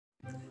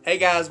Hey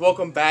guys,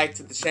 welcome back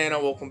to the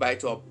channel. Welcome back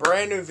to a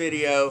brand new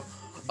video.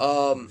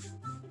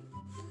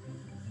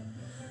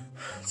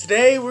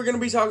 Today we're gonna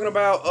be talking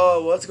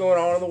about what's going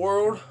on in the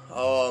world,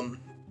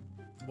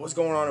 what's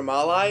going on in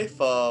my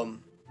life,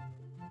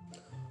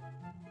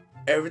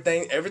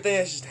 everything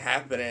that's just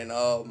happening,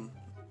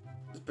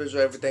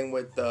 especially everything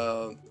with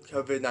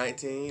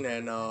COVID-19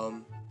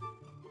 and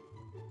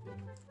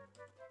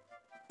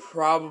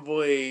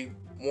probably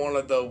one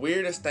of the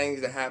weirdest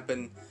things that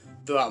happened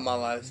throughout my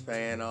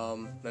lifespan.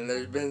 And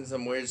there's been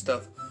some weird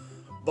stuff,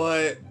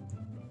 but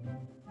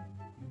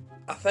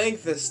I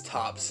think this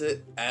tops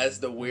it as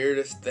the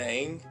weirdest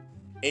thing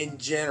in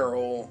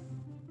general,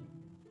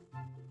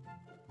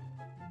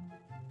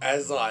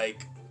 as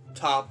like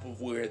top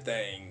of weird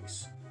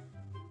things.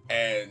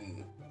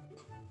 And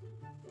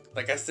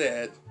like I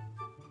said,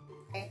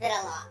 there's been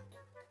a lot,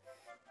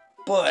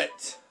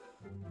 but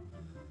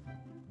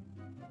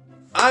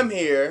I'm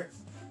here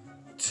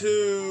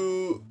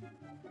to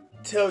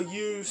tell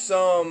you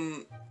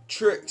some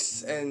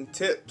tricks and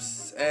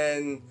tips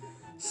and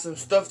some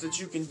stuff that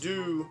you can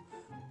do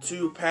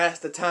to pass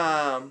the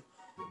time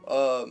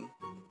of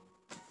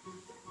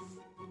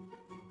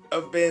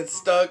being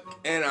stuck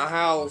in a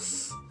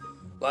house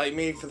like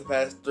me for the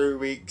past 3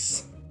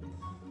 weeks.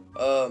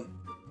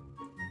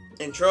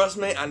 And trust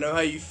me, I know how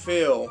you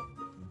feel.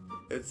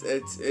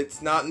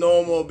 It's not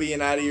normal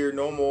being out of your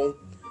normal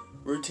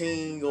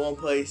routine, going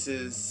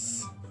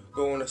places,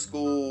 going to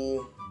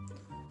school,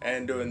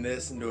 and doing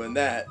this and doing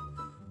that.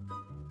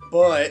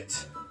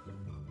 But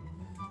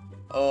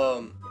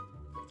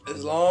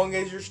as long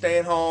as you're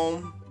staying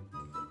home,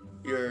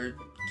 you're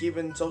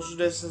keeping social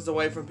distance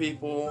away from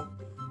people,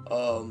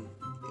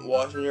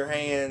 washing your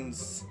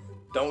hands.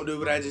 Don't do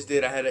what I just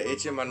did. I had an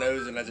itch in my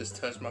nose and I just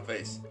touched my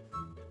face.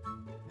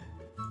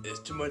 It's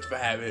too much of a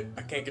habit.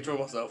 I can't control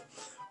myself.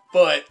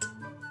 But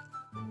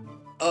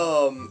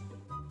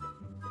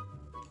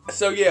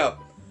so yeah,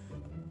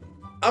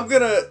 I'm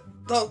gonna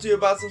talk to you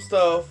about some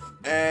stuff,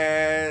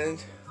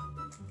 and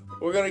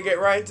we're gonna get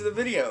right into the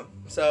video.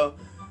 So,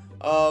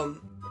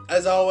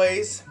 as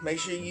always, make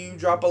sure you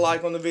drop a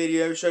like on the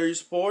video, show your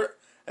support.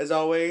 As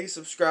always,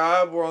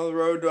 subscribe. We're on the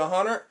road to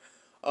 100.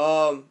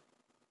 I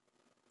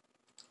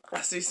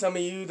see some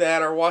of you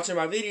that are watching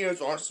my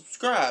videos aren't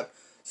subscribed.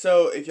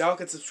 So, if y'all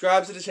could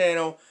subscribe to the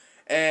channel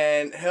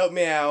and help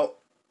me out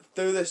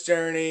through this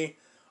journey,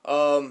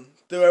 through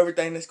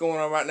everything that's going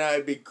on right now,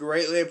 it'd be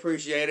greatly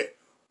appreciated.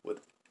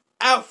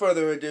 Without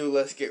further ado,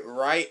 let's get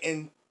right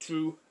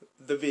into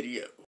the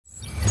video.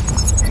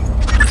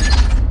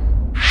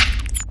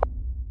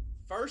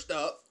 First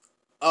up,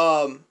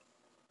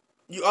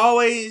 you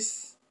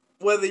always,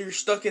 whether you're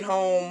stuck at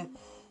home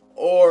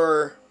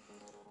or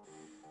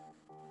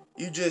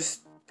you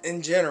just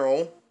in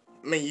general,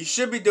 I mean, you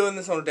should be doing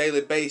this on a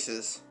daily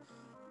basis,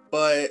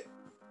 but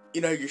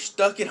you know, you're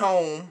stuck at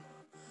home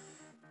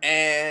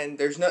and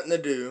there's nothing to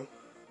do.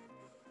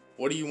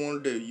 What do you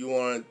want to do?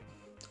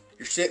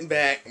 You're sitting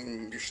back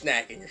and you're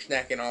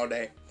snacking all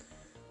day.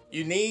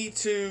 You need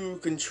to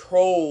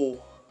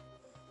control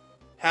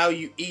how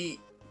you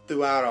eat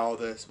throughout all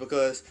this,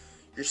 because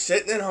you're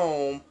sitting at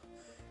home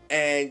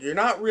and you're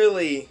not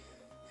really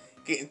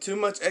getting too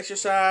much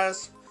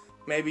exercise.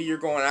 Maybe you're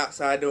going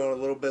outside doing a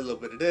little bit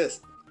of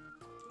this,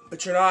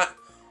 but you're not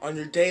on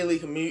your daily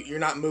commute. You're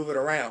not moving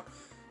around.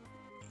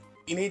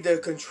 You need to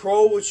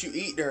control what you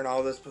eat during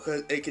all this,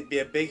 because it could be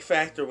a big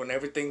factor when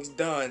everything's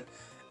done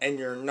and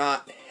you're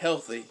not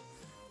healthy.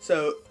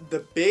 So the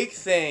big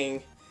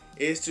thing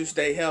is to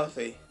stay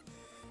healthy.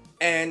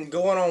 And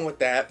going on with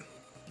that,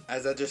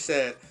 as I just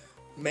said,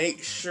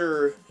 make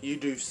sure you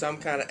do some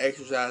kind of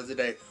exercise a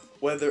day.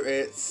 Whether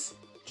it's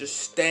just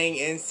staying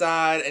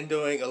inside and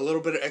doing a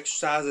little bit of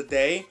exercise a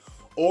day,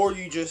 or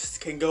you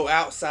just can go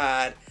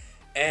outside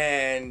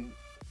and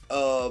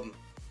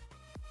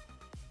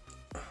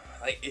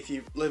like if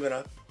you live in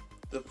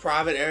the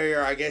private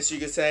area, I guess you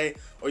could say,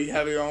 or you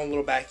have your own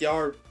little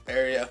backyard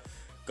area,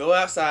 go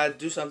outside,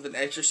 do something,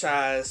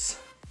 exercise,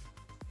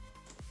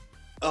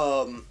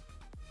 do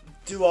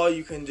all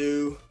you can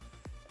do,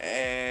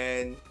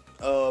 and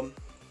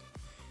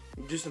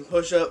do some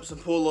push-ups, some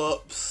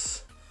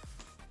pull-ups,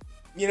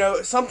 you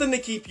know, something to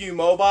keep you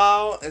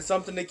mobile and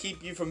something to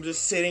keep you from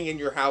just sitting in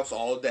your house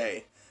all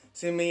day.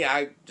 See me,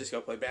 I just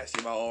go play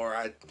basketball, or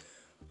I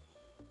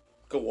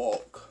go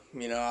walk.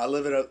 You know, I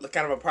live in a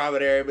kind of a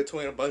private area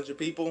between a bunch of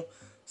people,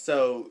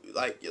 so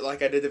like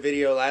I did the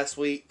video last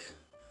week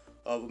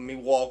of me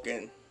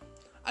walking.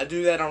 I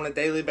do that on a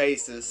daily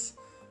basis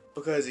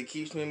because it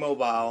keeps me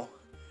mobile,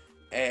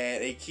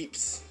 and it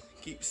keeps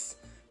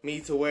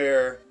me to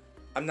where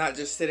I'm not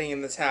just sitting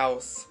in this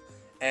house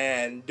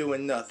and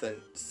doing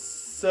nothing.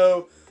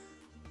 So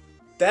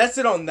that's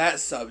it on that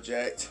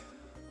subject.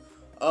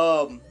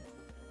 Going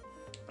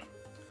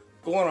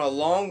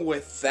along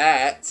with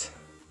that,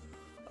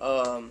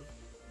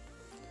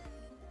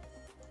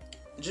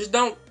 just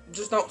don't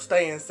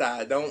stay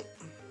inside. Don't,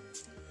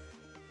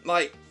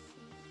 like,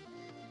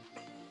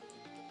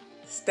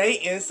 stay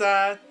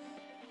inside,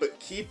 but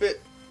keep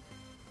it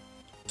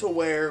to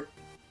where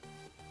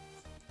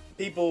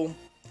people,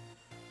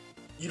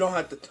 you don't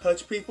have to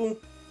touch people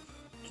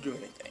to do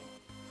anything.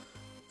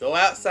 Go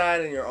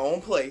outside in your own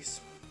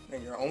place,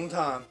 in your own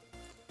time,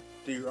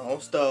 do your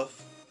own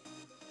stuff,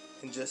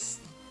 and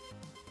just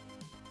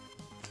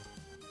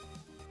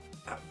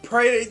I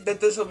pray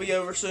that this will be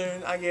over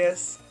soon, I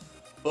guess.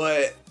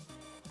 But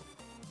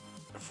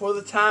for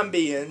the time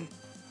being,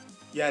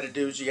 you gotta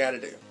do what you gotta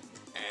do.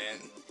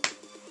 And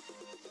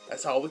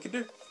that's all we can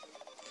do.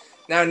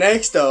 Now,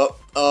 next up,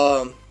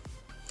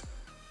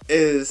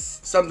 is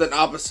something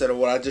opposite of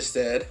what I just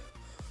said.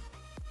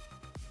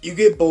 You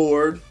get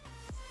bored.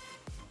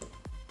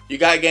 You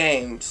got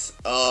games.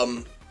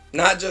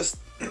 Not just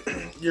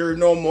your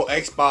normal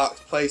Xbox,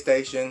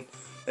 PlayStation,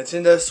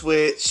 Nintendo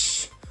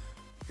Switch,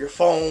 your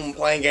phone,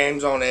 playing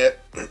games on it.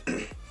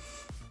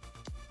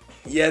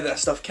 Yeah, that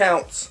stuff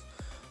counts.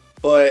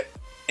 But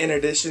in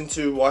addition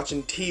to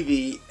watching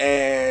TV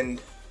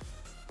and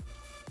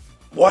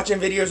watching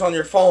videos on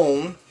your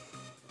phone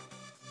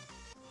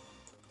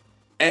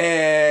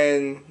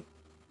and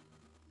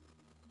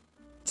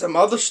some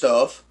other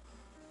stuff,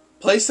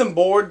 play some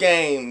board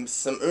games,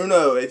 some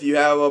Uno if you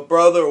have a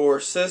brother or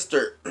a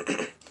sister,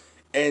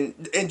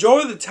 and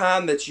enjoy the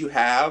time that you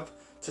have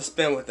to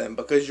spend with them,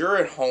 because you're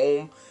at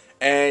home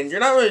and you're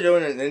not really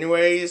doing it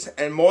anyways,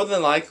 and more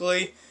than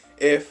likely,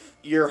 if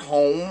you're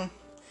home,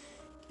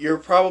 you're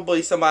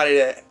probably somebody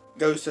that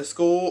goes to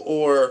school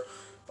or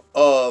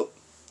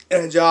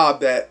in a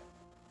job that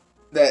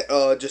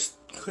just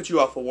cut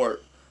you off of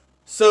work.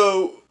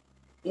 So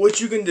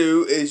what you can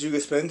do is you can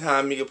spend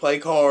time, you can play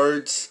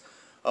cards.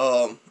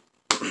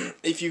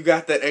 If you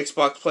got that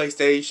Xbox,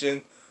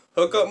 PlayStation,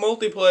 hook up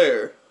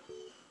multiplayer.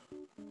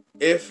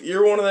 If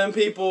you're one of them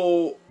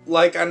people,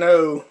 like I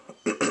know,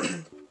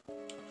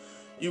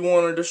 you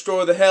want to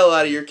destroy the hell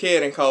out of your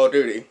kid in Call of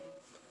Duty,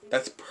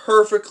 that's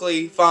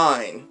perfectly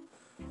fine,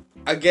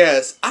 I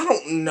guess. I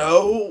don't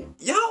know.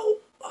 Y'all,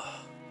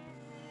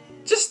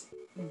 just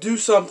do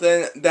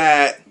something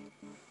that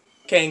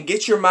can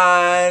get your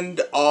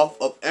mind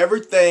off of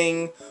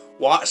everything.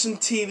 Watch some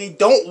TV.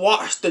 Don't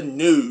watch the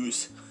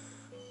news.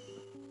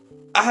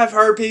 I have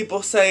heard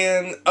people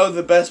saying, oh,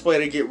 the best way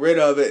to get rid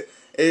of it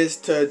is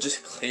to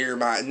just clear your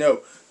mind.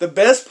 No. The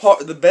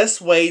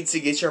best way to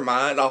get your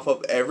mind off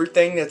of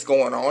everything that's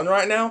going on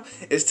right now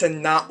is to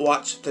not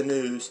watch the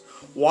news.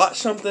 Watch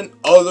something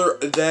other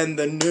than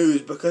the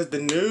news, because the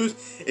news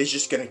is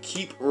just going to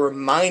keep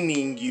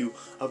reminding you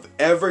of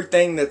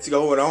everything that's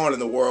going on in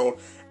the world,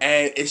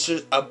 and it's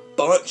just a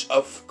bunch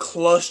of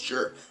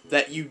cluster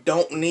that you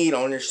don't need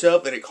on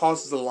yourself, and it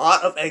causes a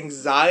lot of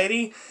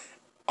anxiety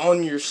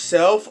on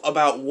yourself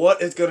about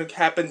what is going to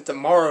happen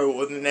tomorrow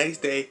or the next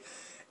day.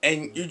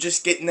 And you're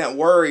just getting that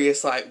worry.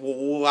 It's like, well,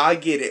 will I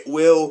get it?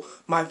 Will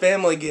my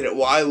family get it?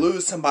 Will I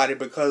lose somebody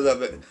because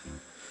of it?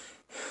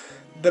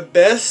 The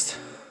best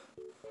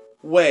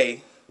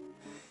way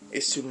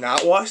is to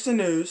not watch the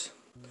news.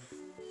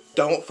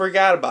 Don't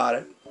forget about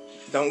it.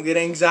 Don't get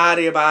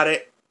anxiety about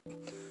it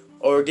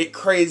or get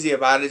crazy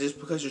about it just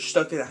because you're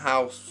stuck in a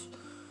house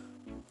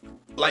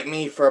like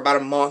me for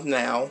about a month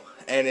now,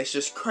 and it's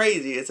just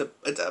crazy. It's a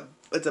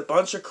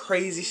bunch of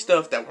crazy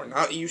stuff that we're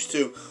not used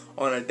to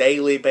on a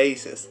daily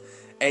basis,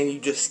 and you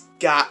just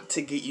got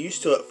to get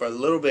used to it for a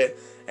little bit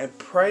and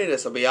pray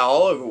this will be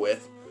all over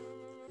with.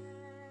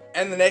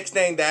 And the next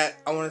thing that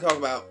I want to talk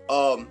about,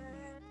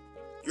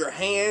 your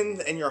hands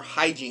and your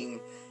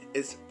hygiene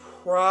is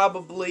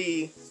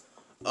probably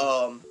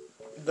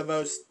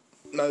the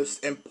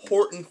most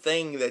important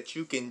thing that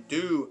you can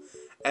do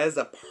as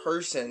a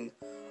person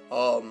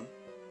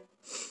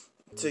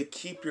to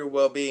keep your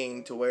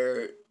well-being to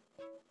where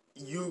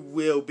you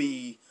will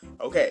be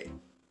okay.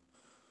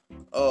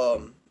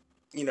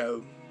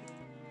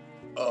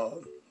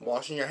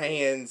 Washing your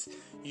hands,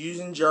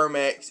 using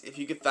Germex if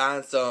you could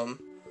find some.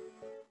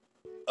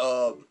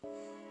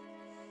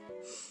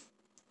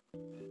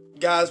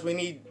 Guys, we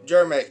need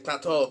Germex,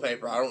 not toilet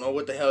paper. I don't know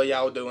what the hell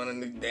y'all doing in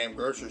the damn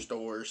grocery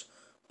stores,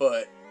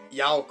 but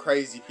y'all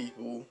crazy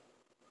people.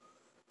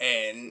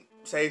 And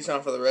save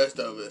some for the rest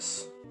of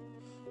us.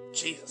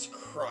 Jesus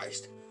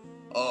Christ.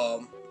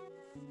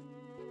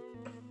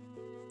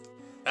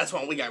 That's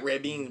why we got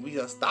red beans. We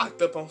done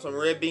stocked up on some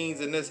red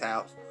beans in this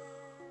house.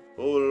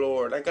 Oh,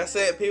 Lord. Like I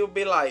said, people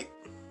be like,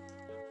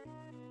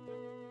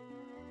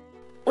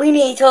 we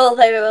need toilet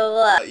paper, blah,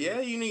 blah, blah. Yeah,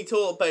 you need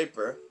toilet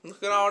paper.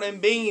 Look at all them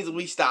beans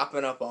we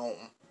stocking up on.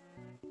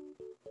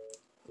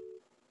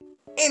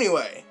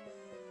 Anyway,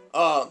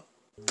 your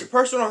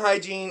personal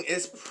hygiene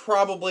is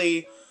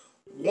probably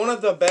one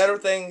of the better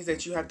things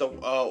that you have to,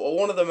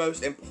 one of the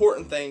most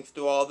important things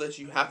through all this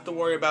you have to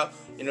worry about.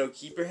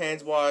 Keep your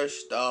hands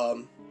washed.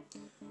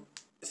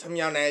 Some of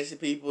y'all nasty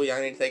people,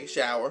 y'all need to take a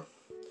shower.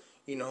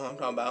 You know what I'm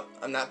talking about.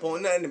 I'm not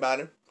pointing at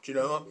anybody, but you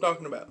know what I'm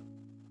talking about.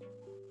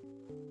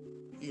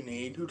 You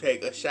need to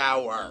take a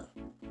shower.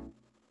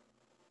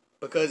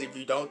 Because if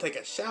you don't take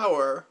a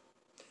shower,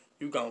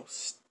 you gonna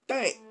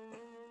stink.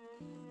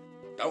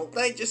 Don't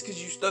think just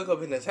because you stuck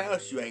up in this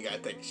house, you ain't gotta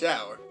take a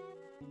shower.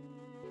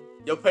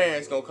 Your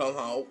parents gonna come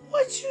home.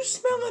 What you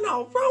smelling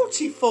all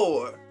raunchy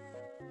for?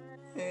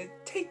 and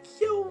take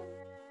your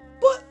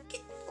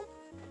bucket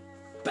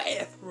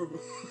bathroom.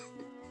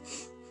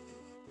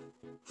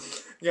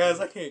 Guys,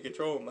 I can't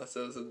control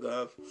myself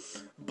sometimes.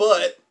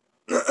 But,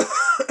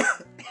 oh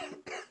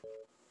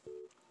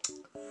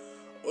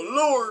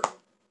Lord,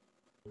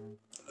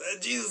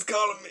 that Jesus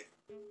calling me.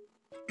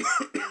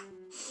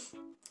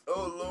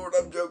 Oh Lord,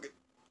 I'm joking.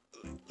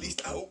 At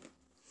least I hope.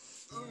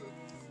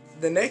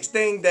 The next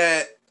thing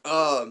that,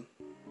 let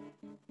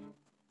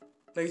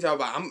me talk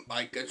about, I'm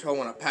like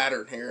controlling a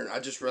pattern here, and I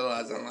just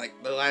realized I'm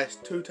like the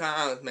last 2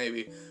 times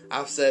maybe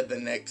I've said the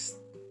next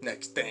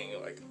thing.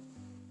 Like,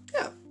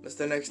 yeah, that's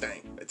the next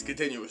thing. It's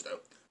continuous though.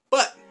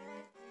 But,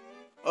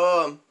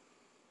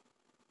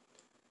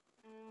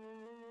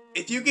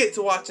 if you get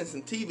to watching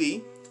some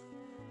TV,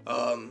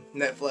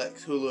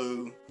 Netflix,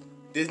 Hulu,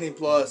 Disney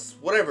Plus,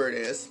 whatever it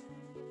is,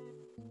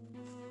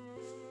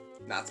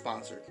 not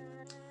sponsored.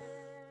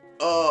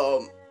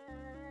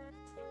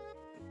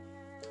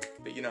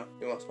 But you know,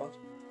 you want to sponsor?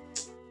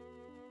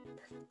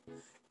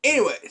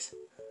 Anyways,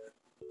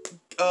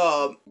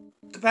 to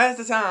pass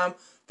the time,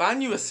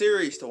 find you a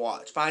series to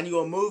watch. Find you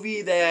a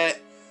movie that,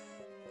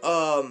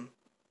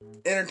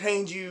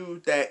 entertains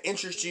you, that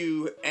interests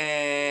you,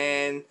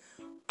 and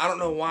I don't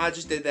know why I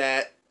just did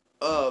that.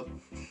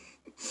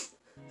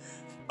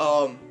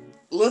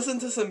 Listen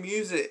to some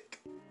music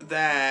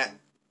that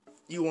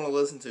you want to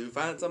listen to.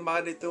 Find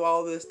somebody through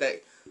all this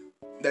that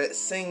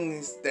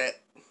sings, that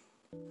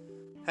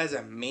has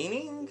a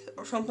meaning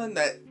or something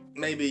that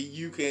maybe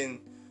you can,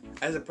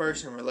 as a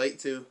person, relate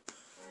to.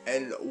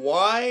 And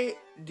why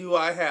do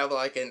I have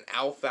like an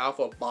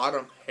alfalfa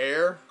bottom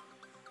hair,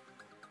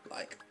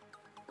 like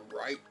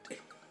right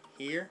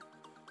here,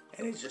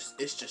 and it's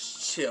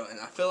just chilling.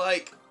 I feel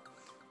like,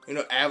 you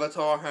know,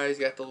 Avatar, how he's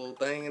got the little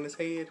thing in his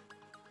head,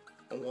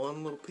 and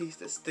one little piece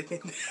that's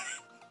sticking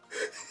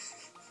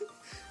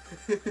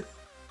there.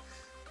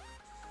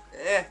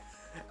 Yeah.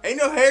 Ain't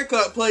no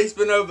haircut place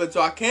been open,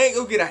 so I can't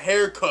go get a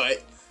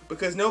haircut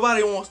because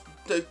nobody wants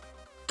to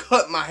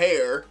cut my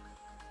hair.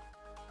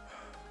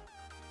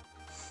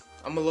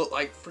 I'm gonna look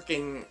like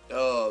freaking,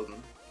 I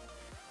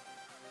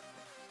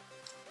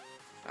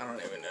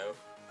don't even know.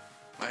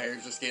 My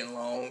hair's just getting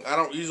long. I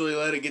don't usually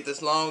let it get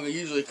this long. I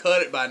usually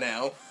cut it by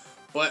now,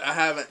 but I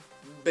haven't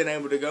been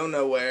able to go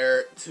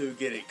nowhere to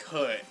get it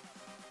cut.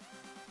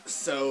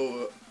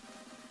 So,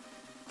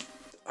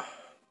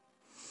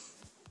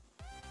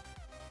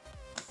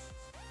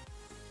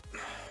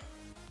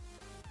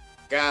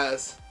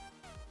 guys,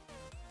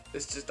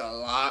 it's just a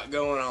lot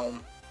going on.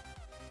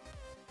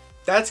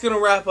 That's going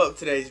to wrap up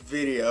today's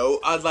video.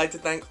 I'd like to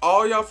thank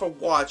all y'all for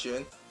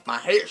watching. My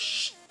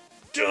hair's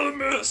still a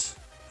mess.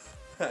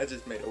 I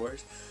just made it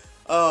worse.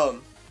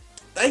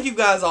 Thank you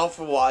guys all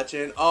for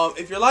watching.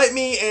 If you're like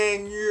me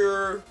and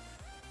you're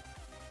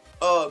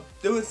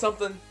doing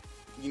something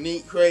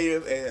unique,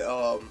 creative, and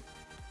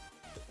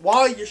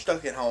while you're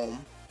stuck at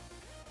home,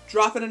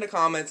 drop it in the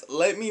comments.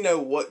 Let me know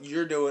what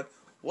you're doing.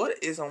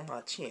 What is on my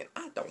chin?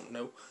 I don't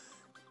know.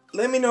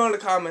 Let me know in the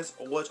comments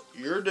what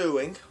you're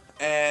doing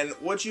and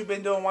what you've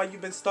been doing while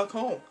you've been stuck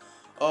home.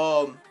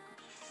 But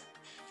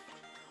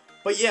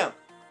yeah,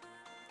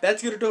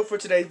 that's going to do it for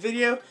today's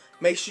video.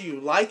 Make sure you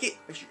like it.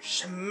 Make sure you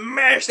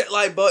smash that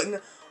like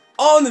button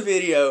on the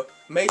video.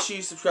 Make sure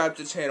you subscribe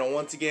to the channel.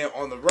 Once again,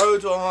 on the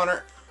road to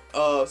 100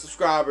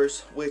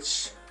 subscribers,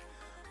 which,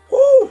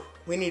 whoo,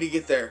 we need to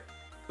get there.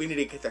 We need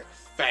to get there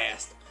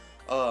fast.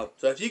 So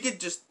if you could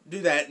just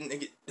do that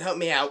and help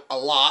me out a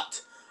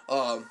lot,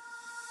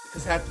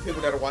 because half the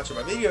people that are watching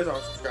my videos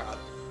aren't subscribed.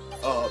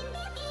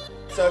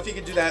 So if you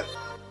could do that,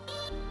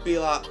 be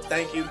a lot.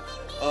 Thank you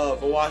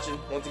for watching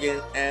once again,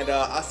 and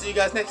I'll see you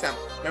guys next time.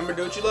 Remember,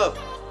 do what you love.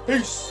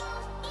 Peace.